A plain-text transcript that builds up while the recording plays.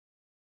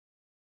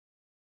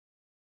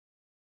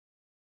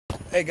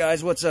Hey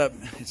guys, what's up?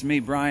 It's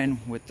me, Brian,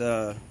 with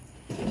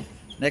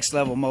Next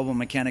Level Mobile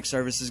Mechanic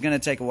Service. It's going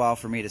to take a while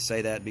for me to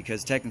say that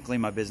because technically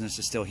my business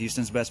is still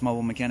Houston's best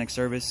mobile mechanic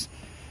service.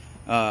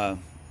 I'm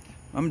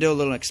going to do a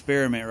little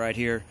experiment right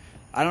here.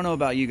 I don't know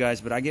about you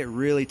guys, but I get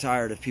really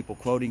tired of people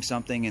quoting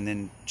something and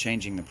then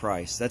changing the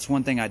price. That's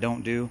one thing I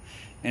don't do.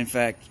 In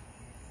fact,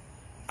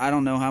 I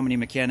don't know how many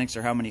mechanics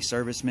or how many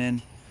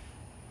servicemen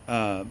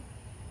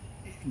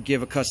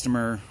give a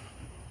customer,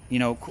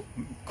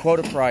 quote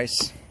a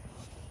price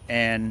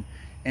and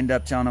end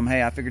up telling them,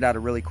 hey, I figured out a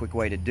really quick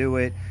way to do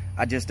it.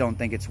 I just don't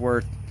think it's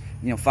worth,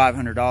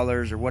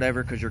 $500 or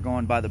whatever, because you're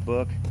going by the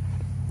book.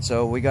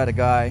 So we got a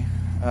guy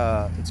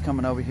that's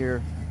coming over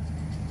here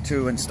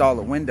to install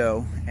a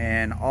window,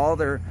 and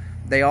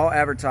they all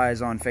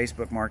advertise on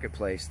Facebook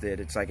Marketplace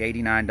that it's like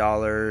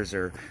 $89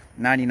 or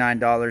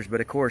 $99, but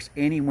of course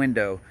any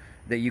window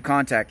that you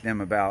contact them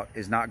about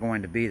is not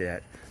going to be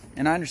that.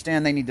 And I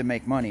understand they need to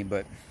make money,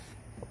 but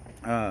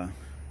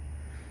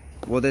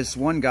well, this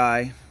one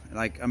guy,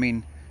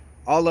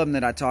 all of them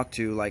that I talked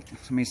to,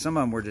 some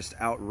of them were just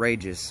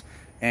outrageous,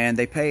 and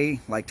they pay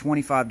like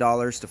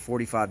 $25 to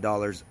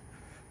 $45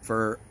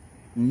 for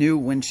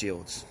new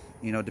windshields,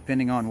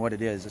 depending on what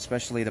it is,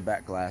 especially the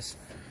back glass.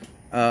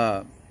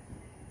 And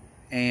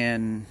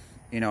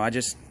I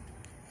just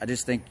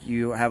think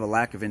you have a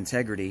lack of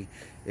integrity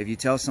if you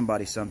tell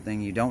somebody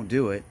something, you don't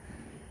do it.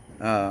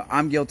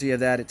 I'm guilty of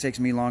that. It takes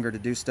me longer to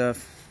do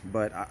stuff,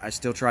 but I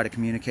still try to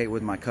communicate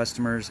with my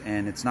customers,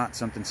 and it's not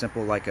something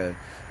simple like a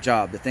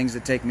job. The things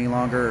that take me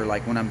longer are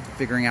like when I'm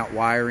figuring out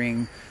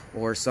wiring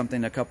or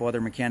something a couple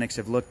other mechanics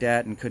have looked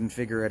at and couldn't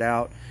figure it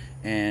out,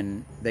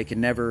 and they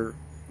can never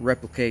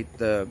replicate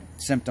the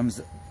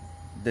symptoms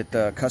that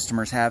the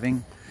customer's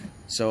having.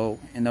 So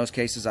in those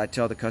cases, I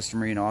tell the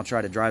customer, I'll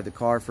try to drive the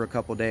car for a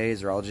couple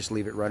days, or I'll just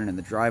leave it running in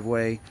the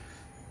driveway,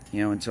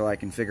 until I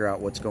can figure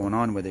out what's going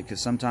on with it. Because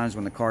sometimes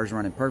when the car's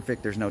running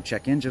perfect, there's no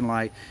check engine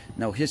light,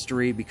 no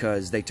history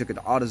because they took it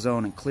to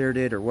AutoZone and cleared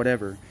it or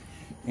whatever.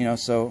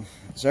 So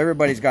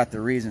everybody's got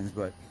their reasons,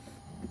 but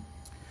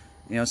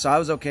so I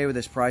was okay with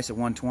this price at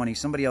 $120.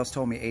 Somebody else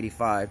told me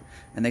 $85,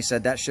 and they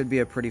said that should be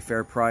a pretty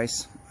fair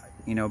price,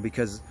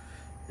 because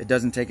it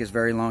doesn't take us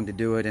very long to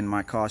do it, and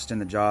my cost in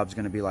the job is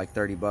going to be like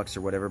 30 bucks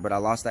or whatever, but I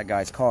lost that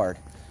guy's card.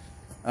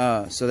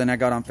 So then I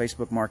got on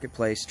Facebook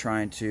Marketplace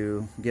trying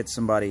to get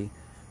somebody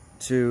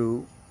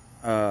to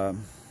I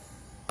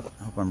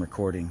hope I'm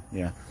recording,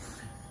 yeah,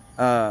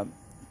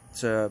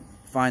 to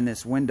find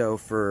this window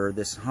for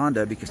this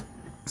Honda because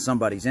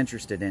somebody's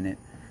interested in it.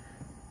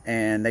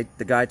 And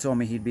the guy told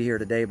me he'd be here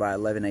today by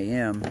 11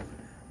 a.m.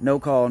 No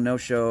call, no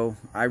show.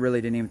 I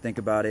really didn't even think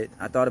about it.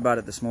 I thought about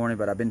it this morning,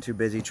 but I've been too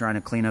busy trying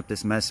to clean up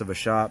this mess of a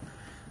shop.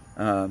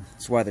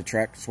 That's why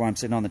I'm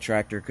sitting on the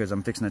tractor, because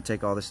I'm fixing to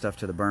take all this stuff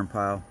to the burn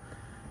pile.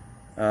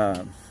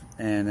 And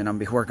then I'm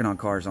be working on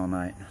cars all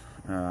night.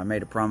 I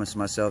made a promise to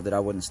myself that I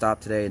wouldn't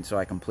stop today, and so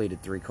I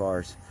completed 3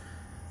 cars.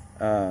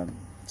 So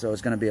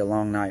it's going to be a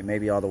long night,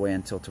 maybe all the way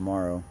until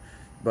tomorrow.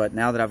 But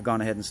now that I've gone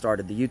ahead and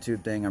started the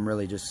YouTube thing, I'm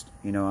really just,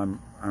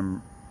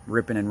 I'm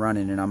ripping and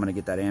running, and I'm going to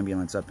get that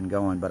ambulance up and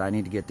going. But I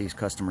need to get these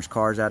customers'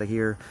 cars out of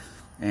here,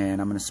 and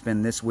I'm going to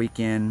spend this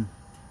weekend,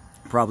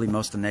 probably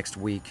most of next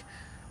week,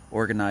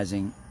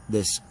 organizing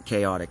this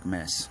chaotic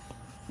mess.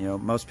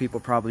 Most people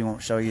probably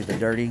won't show you the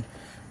dirty,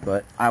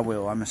 but I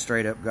will. I'm a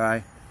straight up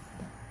guy.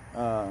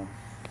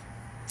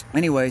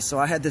 Anyway, so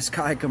I had this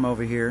guy come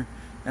over here,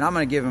 and I'm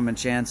going to give him a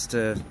chance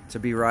to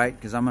be right,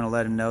 because I'm going to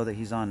let him know that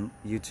he's on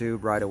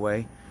YouTube right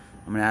away.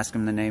 I'm going to ask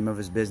him the name of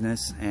his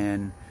business,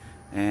 and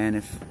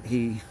if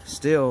he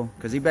still,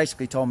 because he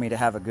basically told me to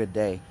have a good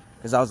day,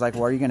 because I was like,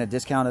 well, are you going to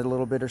discount it a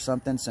little bit or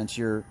something, since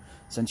you're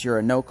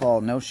a no call,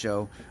 no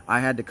show?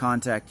 I had to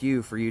contact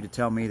you for you to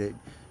tell me that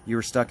you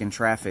were stuck in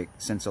traffic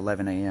since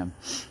 11 a.m.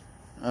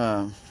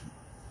 I'm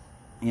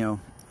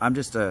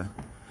just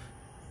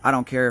I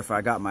don't care if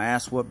I got my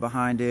ass whooped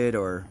behind it,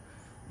 or,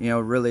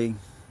 really,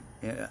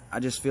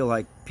 I just feel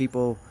like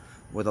people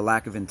with a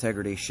lack of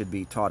integrity should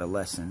be taught a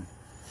lesson.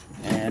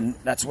 And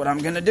that's what I'm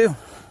going to do.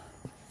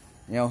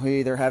 He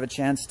either have a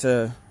chance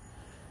to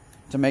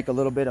make a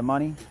little bit of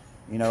money,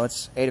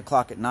 it's 8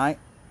 o'clock at night,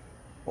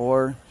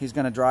 or he's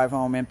going to drive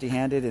home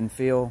empty-handed and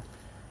feel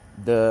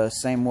the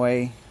same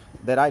way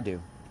that I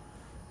do.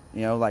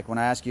 Like when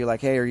I ask you,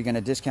 like, hey, are you going to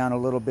discount a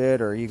little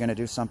bit, or are you going to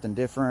do something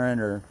different,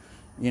 or,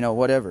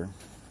 whatever.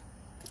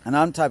 And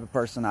I'm the type of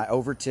person, I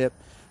over tip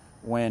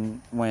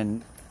when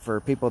for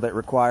people that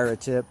require a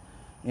tip.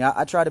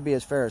 I try to be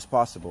as fair as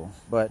possible,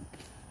 but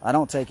I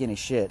don't take any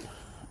shit,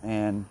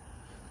 and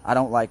I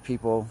don't like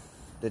people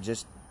that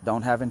just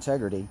don't have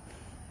integrity,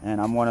 and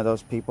I'm one of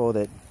those people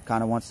that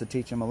kind of wants to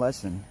teach them a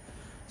lesson.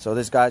 So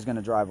this guy's going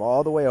to drive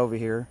all the way over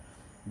here,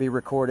 be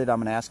recorded. I'm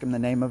going to ask him the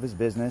name of his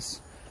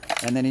business,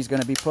 and then he's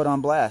going to be put on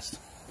blast.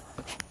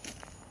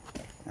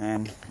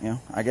 And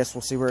I guess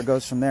we'll see where it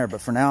goes from there.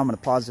 But for now, I'm going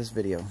to pause this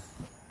video.